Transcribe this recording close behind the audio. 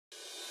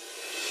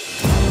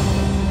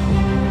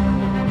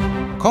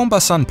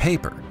KOMBASSAN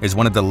Paper is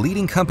one of the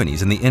leading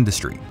companies in the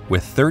industry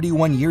with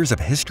 31 years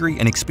of history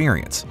and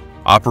experience.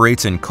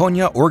 Operates in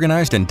Konya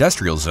Organized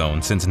Industrial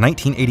Zone since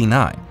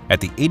 1989 at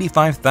the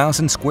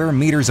 85,000 square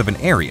meters of an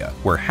area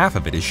where half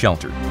of it is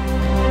sheltered.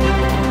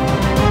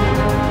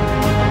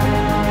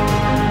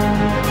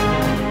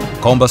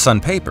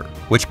 KOMBASSAN Paper,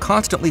 which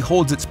constantly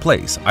holds its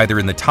place either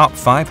in the top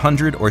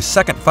 500 or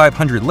second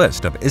 500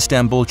 list of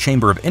Istanbul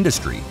Chamber of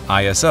Industry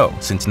 (ISO)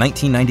 since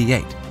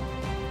 1998.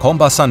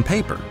 KOMBASSAN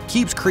Paper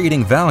keeps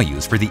creating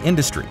values for the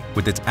industry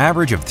with its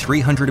average of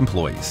 300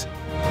 employees.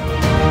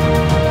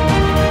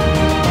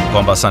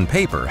 KOMBASSAN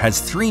Paper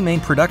has 3 main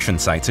production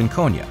sites in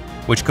Konya,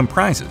 which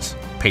comprises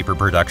paper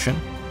production,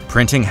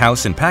 printing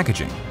house and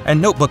packaging,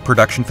 and notebook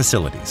production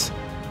facilities.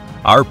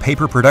 Our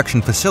paper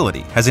production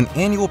facility has an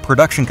annual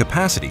production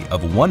capacity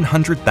of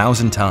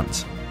 100,000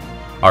 tons.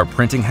 Our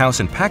printing house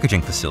and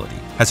packaging facility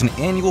has an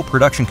annual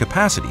production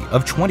capacity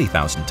of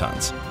 20,000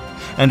 tons.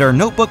 And our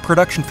notebook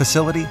production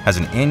facility has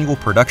an annual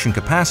production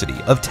capacity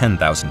of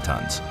 10,000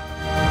 tons.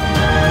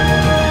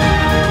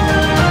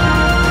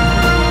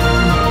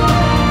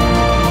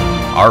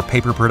 Our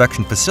paper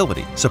production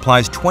facility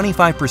supplies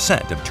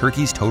 25% of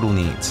Turkey's total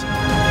needs.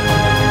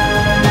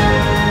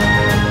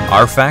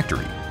 Our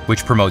factory,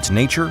 which promotes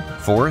nature,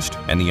 forest,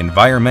 and the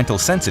environmental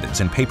sensitives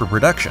in paper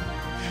production,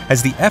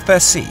 has the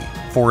FSC,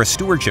 Forest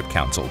Stewardship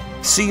Council,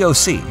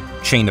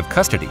 COC, Chain of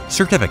Custody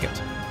certificate,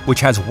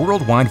 which has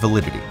worldwide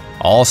validity.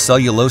 All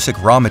cellulosic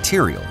raw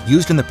material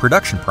used in the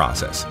production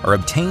process are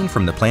obtained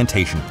from the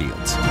plantation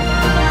fields.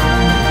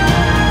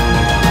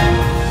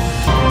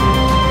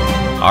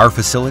 Our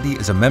facility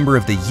is a member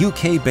of the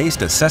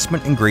UK-based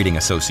Assessment and Grading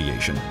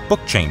Association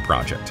Book Chain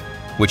Project,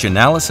 which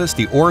analyses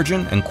the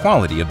origin and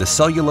quality of the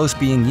cellulose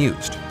being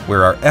used,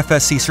 where our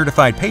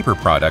FSC-certified paper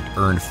product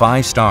earned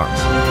 5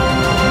 stars.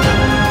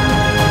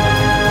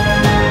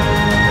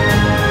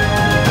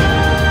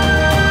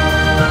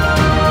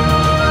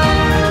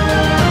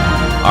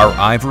 Our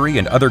ivory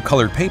and other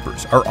colored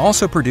papers are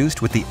also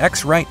produced with the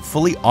X-Rite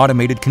fully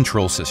automated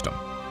control system.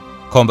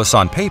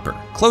 KOMBASSAN Paper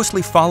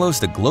closely follows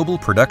the global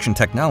production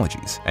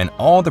technologies, and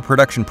all the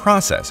production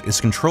process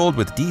is controlled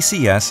with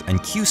DCS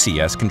and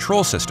QCS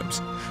control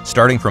systems,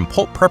 starting from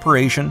pulp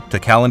preparation to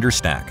calendar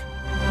stack.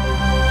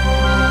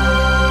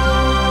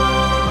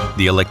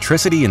 The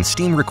electricity and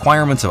steam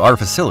requirements of our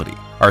facility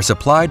are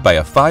supplied by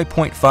a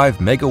 5.5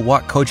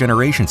 megawatt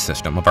cogeneration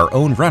system of our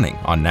own running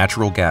on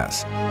natural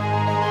gas.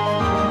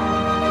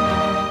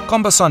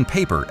 KOMBASSAN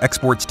Paper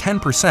exports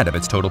 10% of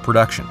its total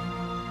production.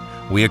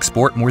 We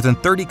export more than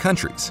 30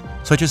 countries,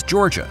 such as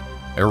Georgia,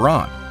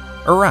 Iran,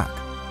 Iraq,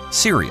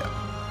 Syria,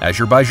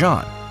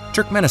 Azerbaijan,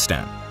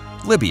 Turkmenistan,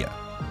 Libya,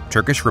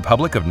 Turkish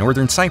Republic of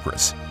Northern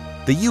Cyprus,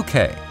 the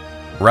UK,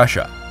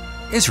 Russia,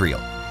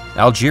 Israel,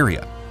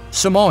 Algeria,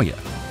 Somalia,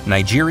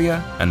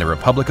 Nigeria, and the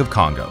Republic of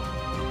Congo.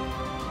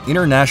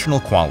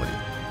 International quality,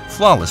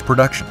 flawless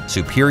production,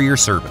 superior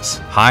service,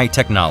 high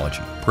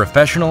technology,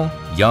 professional,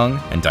 young,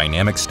 and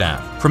dynamic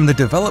staff. From the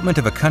development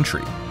of a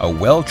country, a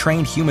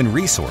well-trained human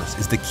resource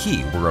is the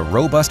key where a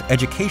robust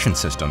education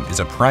system is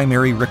a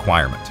primary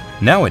requirement.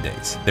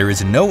 Nowadays, there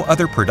is no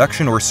other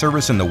production or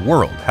service in the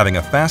world having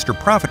a faster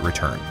profit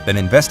return than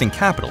investing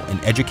capital in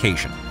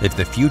education. If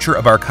the future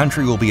of our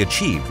country will be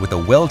achieved with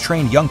a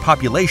well-trained young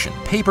population,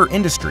 paper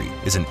industry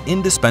is an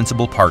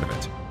indispensable part of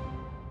it.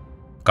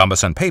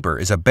 KOMBASSAN Paper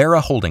is a Bara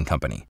holding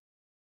company.